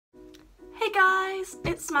guys,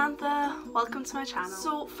 it's Samantha. Welcome to my channel.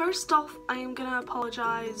 So first off, I am gonna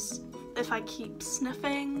apologise if I keep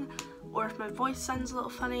sniffing or if my voice sounds a little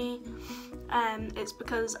funny. It's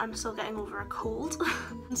because I'm still getting over a cold.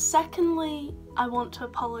 And secondly, I want to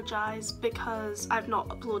apologise because I've not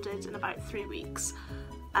uploaded in about 3 weeks.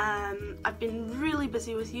 I've been really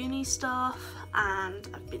busy with uni stuff and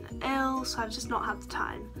I've been ill, so I've just not had the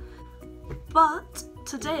time. But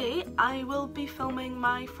today I will be filming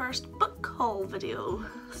my first book haul video,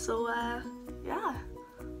 so yeah,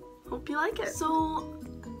 hope you like it. So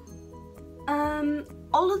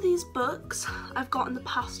all of these books I've got in the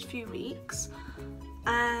past few weeks.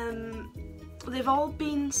 They've all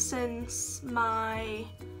been since my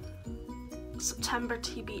September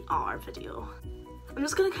TBR video. I'm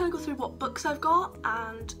just going to kind of go through what books I've got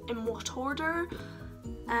and in what order.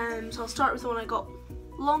 So I'll start with the one I got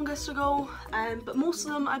longest ago, but most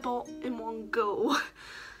of them I bought in one go.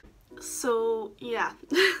 So yeah,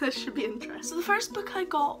 this should be interesting. So the first book I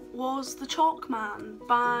got was The Chalk Man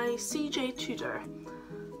by C.J. Tudor,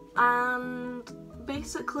 and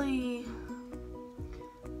basically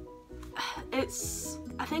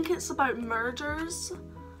I think it's about murders,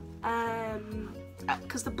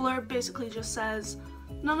 because the blurb basically just says,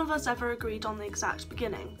 none of us ever agreed on the exact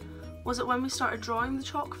beginning. Was it when we started drawing the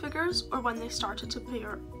chalk figures, or when they started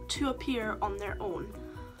to appear on their own?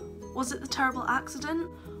 Was it the terrible accident,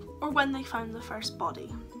 or when they found the first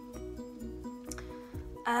body?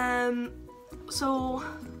 So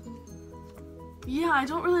yeah, I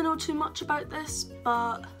don't really know too much about this,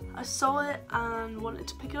 but I saw it and wanted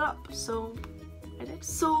to pick it up, so I did.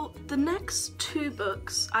 So the next two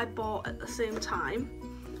books I bought at the same time.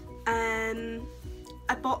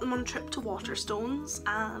 I bought them on a trip to Waterstones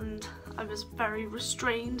and I was very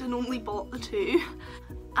restrained and only bought the two.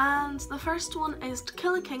 And the first one is To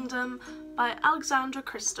Kill a Kingdom by Alexandra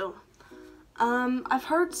Christo. I've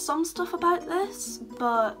heard some stuff about this,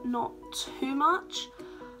 but not too much.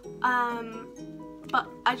 But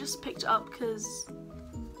I just picked it up because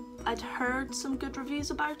I'd heard some good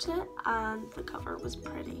reviews about it and the cover was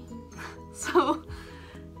pretty. So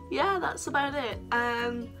yeah, that's about it.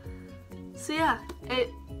 So yeah, it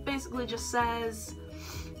basically just says,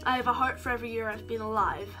 I have a heart for every year I've been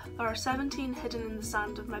alive. There are 17 hidden in the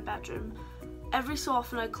sand of my bedroom. Every so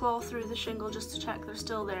often I claw through the shingle just to check they're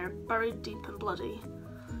still there, buried deep and bloody.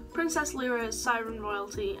 Princess Lyra is Siren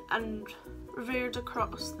royalty and revered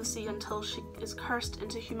across the sea until she is cursed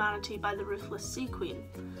into humanity by the ruthless Sea Queen.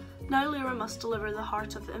 Now Lyra must deliver the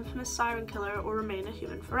heart of the infamous Siren Killer or remain a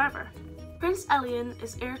human forever. Prince Elyan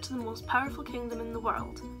is heir to the most powerful kingdom in the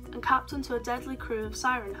world and captain to a deadly crew of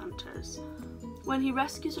siren hunters. When he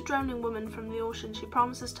rescues a drowning woman from the ocean, she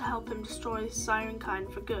promises to help him destroy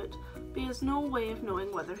Sirenkind for good, but he has no way of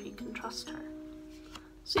knowing whether he can trust her.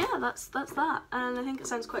 So yeah, that's that, and I think it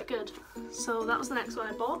sounds quite good. So that was the next one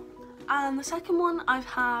I bought. And the second one I've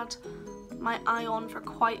had my eye on for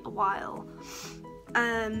quite a while,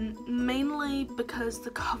 mainly because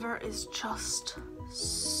the cover is just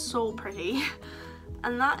so pretty,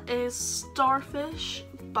 and that is Starfish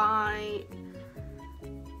by,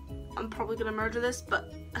 I'm probably gonna murder this,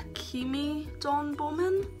 but Akemi Dawn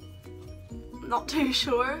Bowman? Not too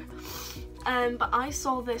sure. But I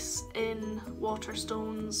saw this in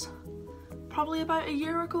Waterstones probably about a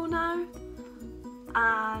year ago now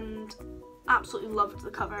and absolutely loved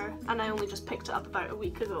the cover, and I only just picked it up about a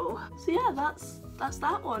week ago. So yeah, that's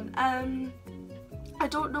that one. I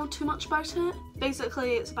don't know too much about it.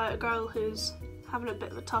 Basically it's about a girl who's having a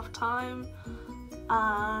bit of a tough time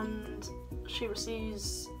and she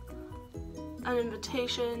receives an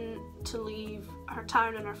invitation to leave her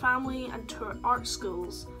town and her family and tour art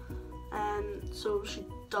schools, and so she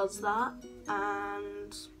does that,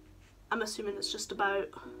 and I'm assuming it's just about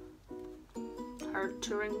her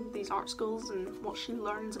touring these art schools and what she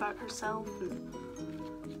learns about herself and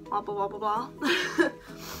blah blah blah blah blah.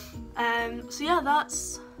 So yeah,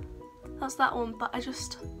 that's that one, but I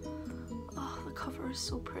just, oh, the cover is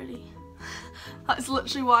so pretty. That's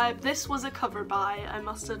literally why this was a cover buy, I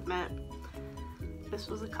must admit. This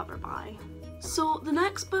was a cover buy. So the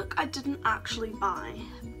next book I didn't actually buy.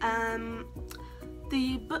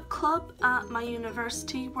 The book club at my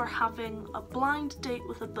university were having a blind date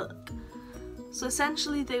with a book. So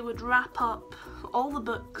essentially they would wrap up all the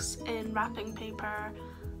books in wrapping paper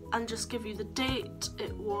and just give you the date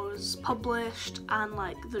it was published and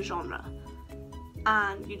like the genre,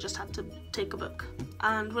 and you just had to take a book.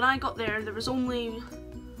 And when I got there was only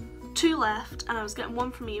 2 left, and I was getting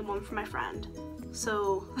one for me and one for my friend,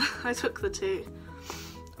 so I took the 2.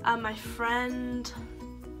 And my friend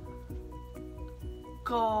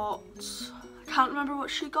got, I can't remember what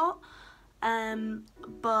she got,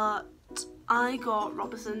 but I got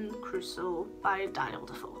Robinson Crusoe by Daniel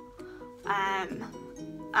Defoe, and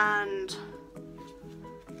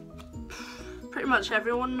pretty much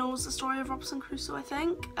everyone knows the story of Robinson Crusoe, I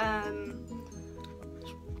think.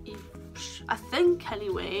 I think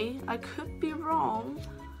anyway, I could be wrong,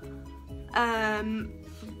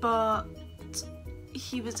 but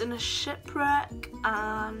he was in a shipwreck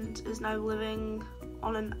and is now living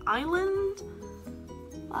on an island.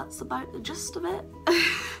 That's about the gist of it.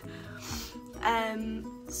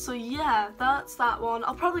 So yeah, that's that one.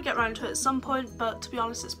 I'll probably get around to it at some point, but to be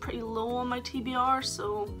honest, it's pretty low on my TBR,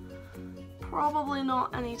 so probably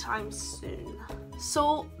not anytime soon.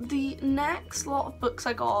 So the next lot of books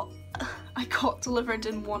I got delivered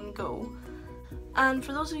in one go. And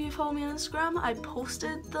for those of you who follow me on Instagram, I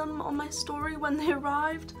posted them on my story when they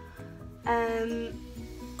arrived.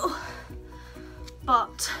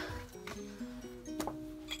 But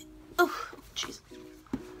oh jeez,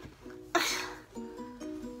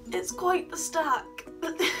 it's quite the stack.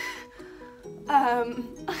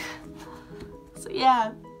 So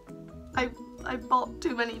yeah, I bought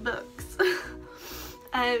too many books.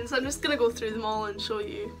 So I'm just gonna go through them all and show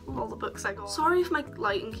you all the books I got. Sorry if my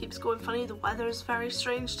lighting keeps going funny, the weather's very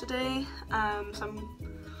strange today. So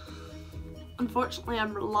unfortunately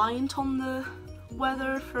I'm reliant on the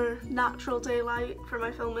weather for natural daylight for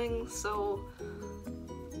my filming, so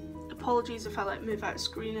apologies if I like move out of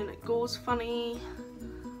screen and it goes funny,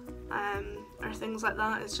 or things like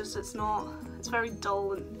that. It's just, it's very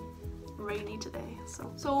dull and rainy today.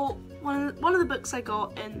 So one of the books I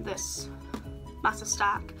got in this massive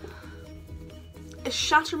stack is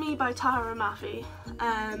Shatter Me by Tahereh Mafi.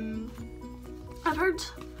 I've heard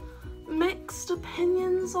mixed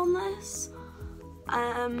opinions on this,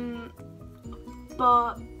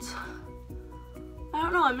 but I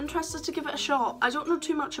don't know, I'm interested to give it a shot. I don't know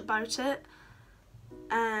too much about it,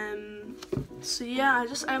 so yeah,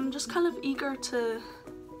 I'm just kind of eager to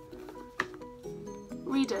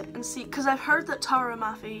read it and see, because I've heard that Tahereh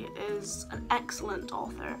Mafi is an excellent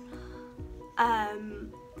author,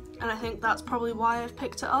 and I think that's probably why I've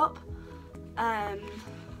picked it up.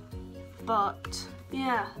 But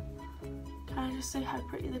yeah, can I just say how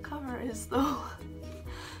pretty the cover is though?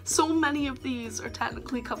 So many of these are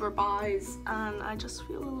technically cover buys and I just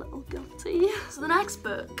feel a little guilty. So the next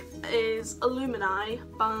book is Illumini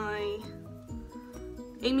by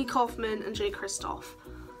Amy Kaufman and Jay Kristoff.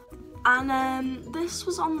 And this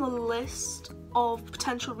was on the list of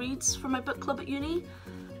potential reads for my book club at uni.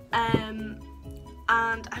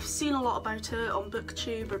 And I've seen a lot about it on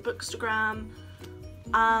BookTube or Bookstagram,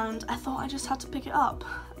 and I thought I just had to pick it up.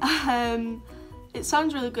 It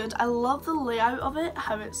sounds really good. I love the layout of it,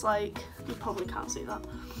 how it's like, you probably can't see that,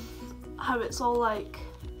 how it's all like,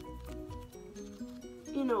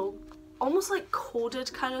 you know, almost like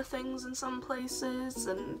coded kind of things in some places,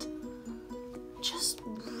 and just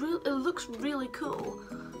it looks really cool.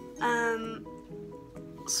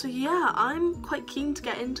 So yeah, I'm quite keen to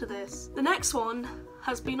get into this. The next one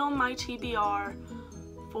has been on my TBR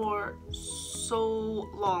for so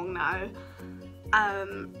long now,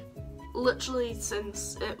 literally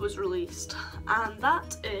since it was released, and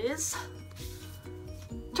that is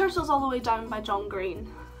Turtles All the Way Down by John Green.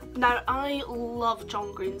 Now, I love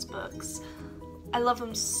John Green's books. I love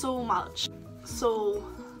them so much, so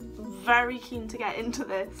very keen to get into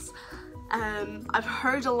this. I've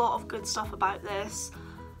heard a lot of good stuff about this,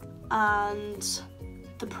 and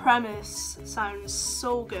the premise sounds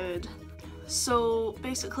so good. So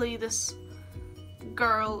basically this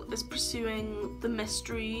girl is pursuing the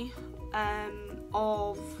mystery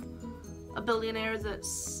of a billionaire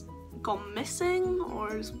that's gone missing,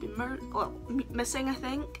 or has been missing, I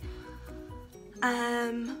think.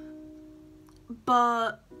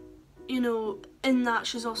 But you know, in that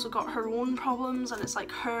she's also got her own problems, and it's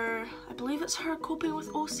like I believe it's her coping with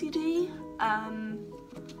OCD.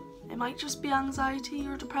 It might just be anxiety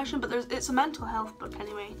or depression, but it's a mental health book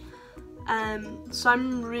anyway. So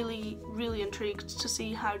I'm really, really intrigued to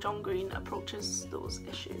see how John Green approaches those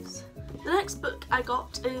issues. The next book I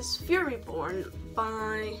got is Furyborn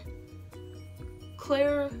by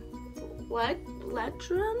Claire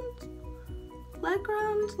Legrand?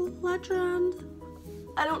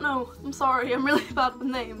 I don't know, I'm sorry, I'm really bad with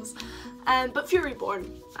names. But Furyborn,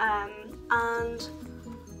 and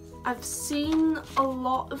I've seen a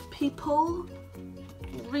lot of people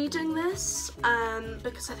reading this,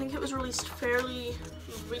 because I think it was released fairly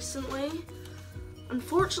recently.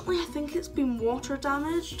 Unfortunately, I think it's been water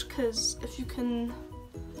damaged, because if you can,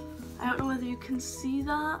 I don't know whether you can see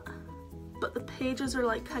that, but the pages are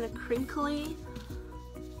like kind of crinkly.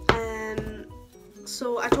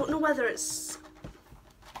 So I don't know whether it's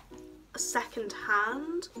a second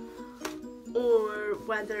hand or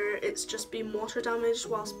whether it's just been water damaged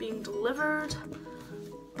whilst being delivered,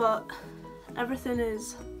 but everything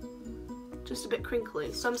is just a bit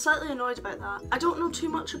crinkly, so I'm slightly annoyed about that. I don't know too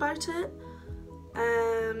much about it.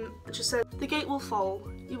 It just said, the gate will fall.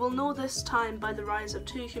 You will know this time by the rise of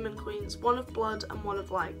two human queens, one of blood and one of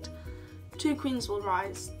light. Two queens will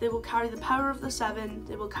rise. They will carry the power of the seven.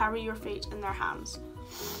 They will carry your fate in their hands.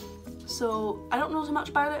 So I don't know too much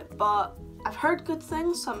about it, but I've heard good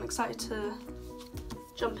things, so I'm excited to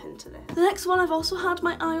jump into this. The next one I've also had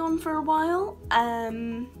my eye on for a while,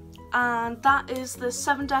 and that is The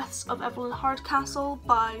Seven Deaths of Evelyn Hardcastle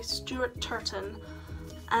by Stuart Turton.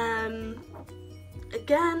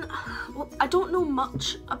 Again, well, I don't know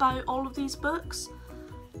much about all of these books.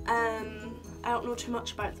 I don't know too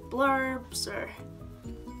much about the blurbs or,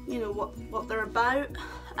 you know, what they're about.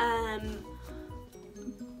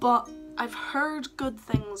 But I've heard good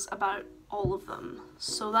things about all of them,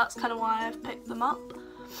 so that's kind of why I've picked them up.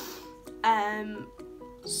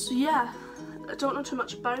 So yeah, I don't know too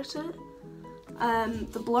much about it.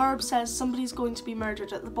 The blurb says somebody's going to be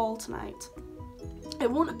murdered at the ball tonight. It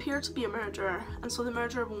won't appear to be a murderer, and so the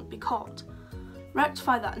murderer won't be caught.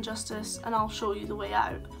 Rectify that injustice and I'll show you the way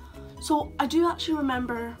out. So I do actually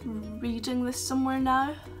remember reading this somewhere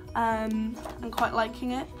now, and quite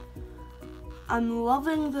liking it. I'm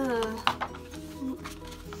loving the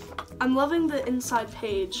inside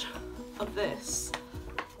page of this.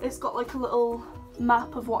 It's got like a little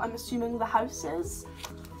map of what I'm assuming the house is.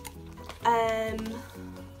 And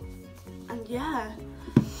yeah.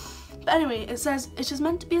 But anyway, it says, it is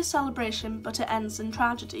meant to be a celebration, but it ends in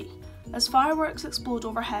tragedy. As fireworks explode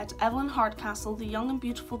overhead, Evelyn Hardcastle, the young and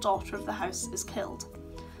beautiful daughter of the house, is killed.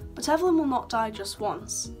 But Evelyn will not die just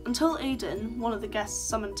once. Until Aidan, one of the guests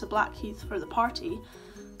summoned to Blackheath for the party,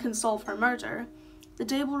 can solve her murder, the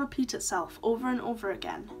day will repeat itself over and over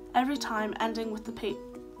again, every time ending with the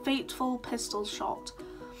fateful pistol shot.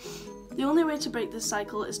 The only way to break this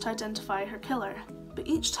cycle is to identify her killer, but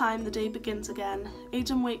each time the day begins again,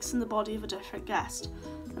 Aidan wakes in the body of a different guest,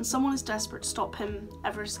 and someone is desperate to stop him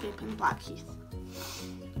ever escaping Blackheath.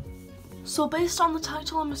 So based on the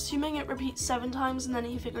title, I'm assuming it repeats 7 times and then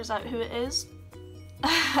he figures out who it is.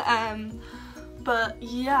 But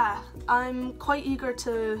yeah, I'm quite eager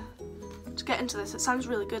to get into this. It sounds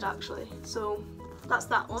really good actually, so that's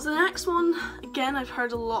that one. So the next one, again, I've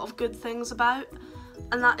heard a lot of good things about,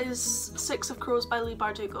 and that is Six of Crows by Leigh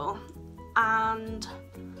Bardugo. And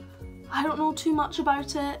I don't know too much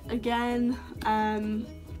about it, again,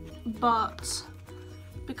 but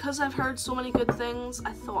because I've heard so many good things,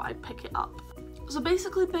 I thought I'd pick it up. So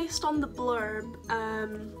basically, based on the blurb,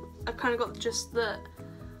 I've kind of got the gist that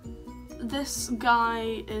this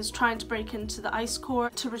guy is trying to break into the Ice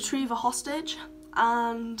Court to retrieve a hostage,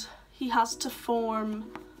 and he has to form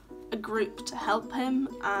a group to help him,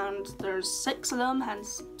 and there's 6 of them,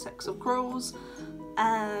 hence Six of Crows,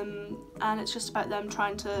 and it's just about them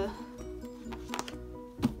trying to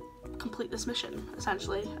complete this mission,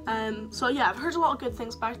 essentially. So yeah, I've heard a lot of good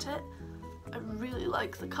things about it. I really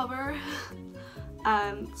like the cover.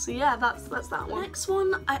 So yeah, that's that one. Next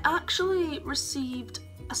one, I actually received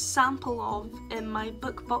a sample of in my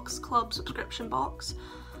BookBox Club subscription box,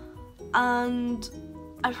 and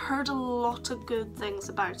I've heard a lot of good things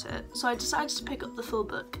about it, so I decided to pick up the full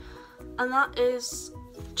book, and that is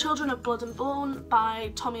Children of Blood and Bone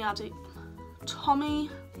by Tommy Adeyemi,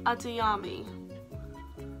 I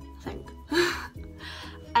think.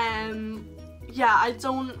 Yeah, I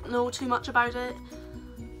don't know too much about it,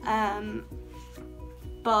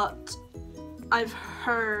 but I've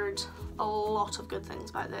heard a lot of good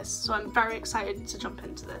things about this, so I'm very excited to jump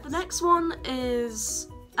into this. The next one is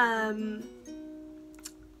a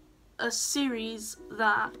series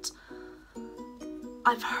that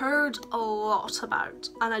I've heard a lot about,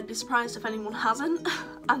 and I'd be surprised if anyone hasn't,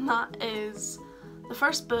 and that is the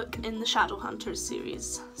first book in the Shadowhunters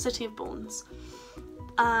series, City of Bones.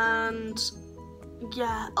 And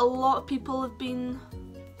yeah, a lot of people have been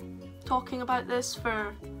talking about this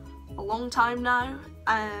for a long time now,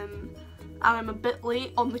 and I'm a bit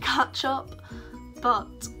late on the catch-up,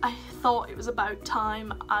 but I thought it was about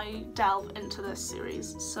time I delve into this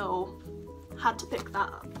series, so had to pick that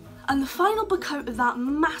up. And the final book out of that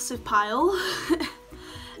massive pile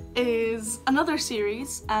is another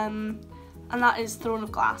series, and that is Throne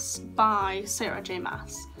of Glass by Sarah J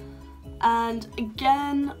Maas. And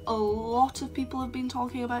again, a lot of people have been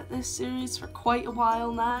talking about this series for quite a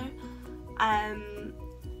while now, and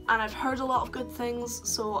I've heard a lot of good things,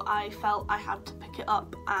 so I felt I had to pick it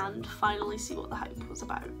up and finally see what the hype was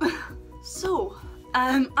about. So,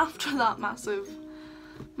 After that massive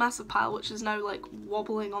pile, which is now like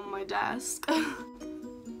wobbling on my desk,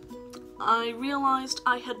 I realised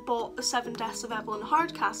I had bought The Seven Deaths of Evelyn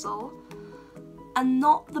Hardcastle, and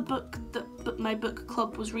not the book that my book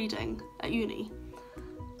club was reading at uni.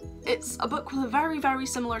 It's a book with a very, very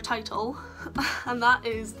similar title, and that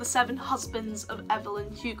is The Seven Husbands of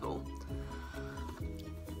Evelyn Hugo.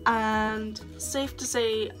 And safe to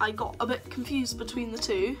say, I got a bit confused between the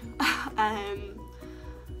two, and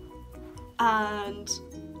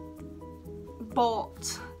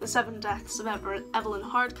bought The Seven Deaths of Evelyn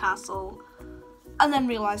Hardcastle, and then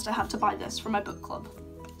realised I had to buy this for my book club.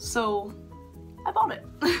 So I bought it.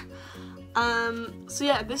 So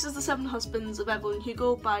yeah, this is The Seven Husbands of Evelyn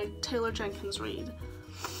Hugo by Taylor Jenkins Reid.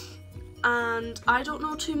 And I don't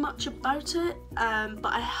know too much about it,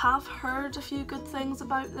 but I have heard a few good things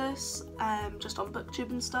about this, just on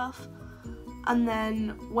BookTube and stuff. And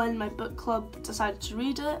then when my book club decided to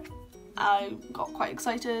read it, I got quite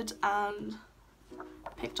excited and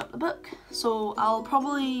picked up the book. So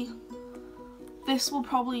this will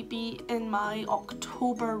probably be in my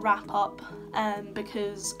October wrap up,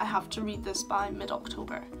 because I have to read this by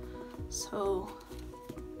mid-October. So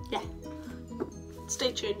yeah,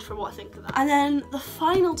 stay tuned for what I think of that. And then the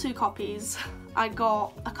final two copies I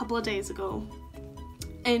got a couple of days ago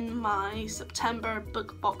in my September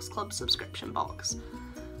Book Box Club subscription box.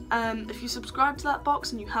 If you subscribe to that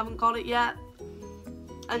box and you haven't got it yet,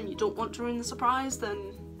 and you don't want to ruin the surprise, then,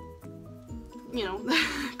 you know,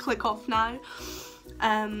 click off now.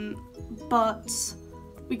 But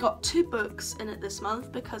we got 2 books in it this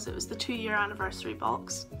month because it was the 2-year anniversary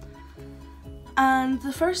box. And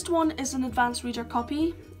the first one is an advanced reader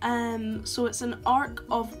copy, so it's an Arc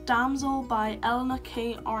of Damsel by Elena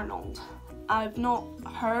K. Arnold. I've not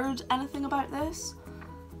heard anything about this,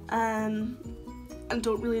 and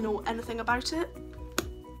don't really know anything about it.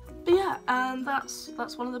 But yeah, and that's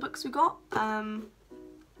one of the books we got.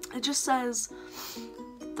 It just says,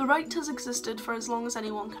 "The right has existed for as long as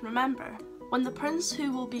anyone can remember. When the prince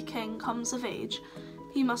who will be king comes of age,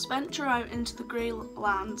 he must venture out into the grey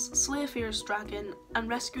lands, slay a fierce dragon, and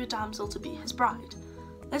rescue a damsel to be his bride.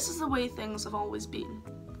 This is the way things have always been."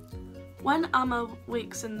 When Amma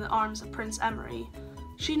wakes in the arms of Prince Emery,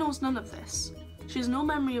 she knows none of this. She has no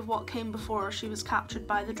memory of what came before she was captured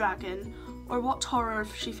by the dragon, or what horror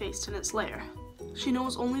she faced in its lair. She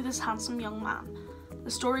knows only this handsome young man,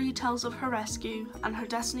 the story he tells of her rescue, and her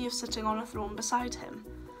destiny of sitting on a throne beside him.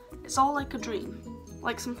 It's all like a dream,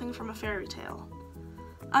 like something from a fairy tale.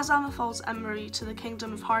 As Amma follows Emery to the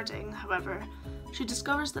kingdom of Harding, however, she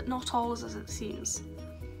discovers that not all is as it seems.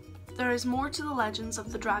 There is more to the legends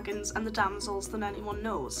of the dragons and the damsels than anyone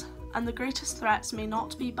knows, and the greatest threats may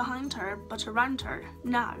not be behind her, but around her,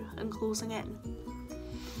 now and closing in.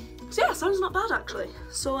 So yeah, sounds not bad actually.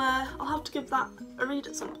 So I'll have to give that a read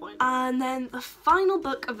at some point. And then the final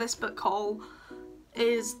book of this book haul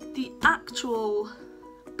is the actual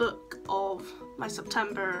book of my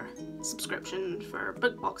September subscription for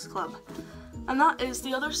Book Box Club, and that is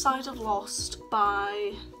The Other Side of Lost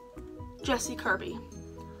by Jessie Kirby.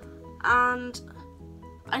 And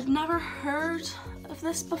I'd never heard of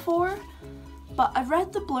this before, but I've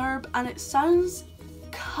read the blurb and it sounds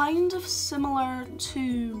kind of similar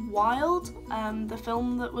to Wild, the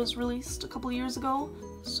film that was released a couple of years ago.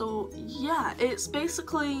 So yeah, it's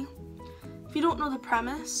basically, if you don't know the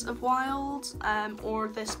premise of Wild or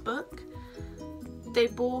this book, they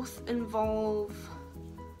both involve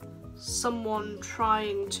someone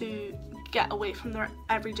trying to get away from their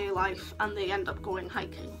everyday life and they end up going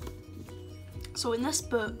hiking. So in this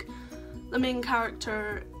book, the main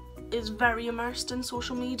character is very immersed in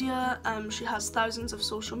social media. She has thousands of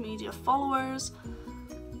social media followers,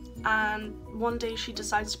 and one day she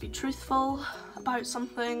decides to be truthful about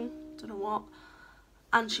something, don't know what,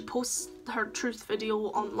 and she posts her truth video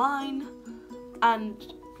online,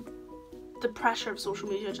 and the pressure of social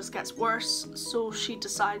media just gets worse, so she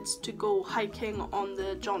decides to go hiking on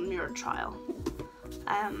the John Muir trial.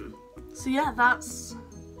 So yeah, that's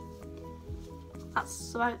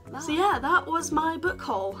about that. So yeah, that was my book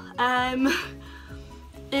haul.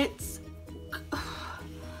 It's,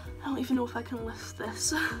 I don't even know if I can lift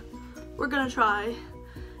this. We're gonna try.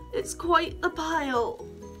 It's quite the pile.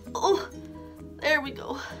 Oh, there we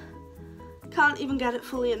go. Can't even get it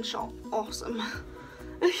fully in shot. Awesome.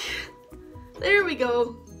 There we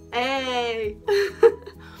go. Hey.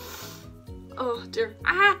 Oh dear.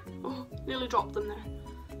 Ah! Oh, nearly dropped them there.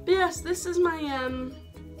 But yes, this is my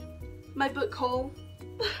my book haul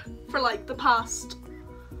for like the past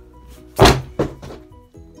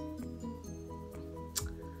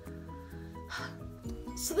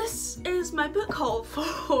So this is my book haul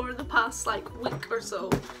for the past like week or so.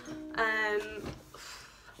 I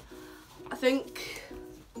think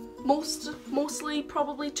mostly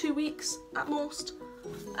probably 2 weeks at most.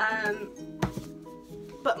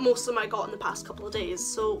 But most of them I got in the past couple of days,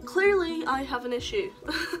 so clearly I have an issue.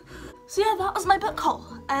 So yeah, that was my book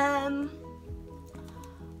haul. I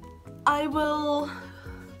will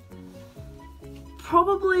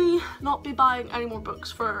probably not be buying any more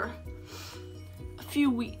books for a few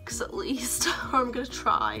weeks at least, or I'm gonna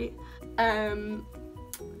try.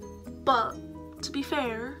 But to be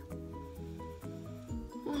fair,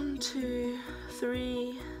 1, 2,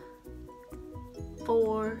 3,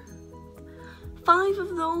 4, 5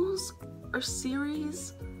 of those are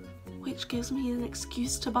series, which gives me an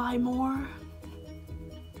excuse to buy more.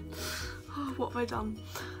 Oh, what have I done?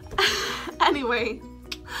 Anyway,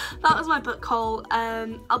 that was my book haul.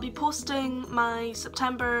 I'll be posting my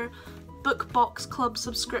September Book Box Club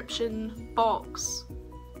subscription box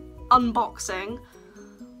unboxing,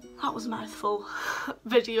 that was a mouthful,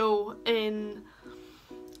 video in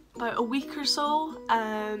about a week or so.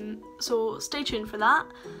 So stay tuned for that.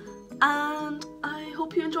 And I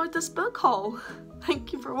hope you enjoyed this book haul.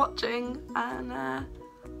 Thank you for watching, and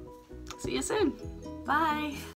see you soon. Bye!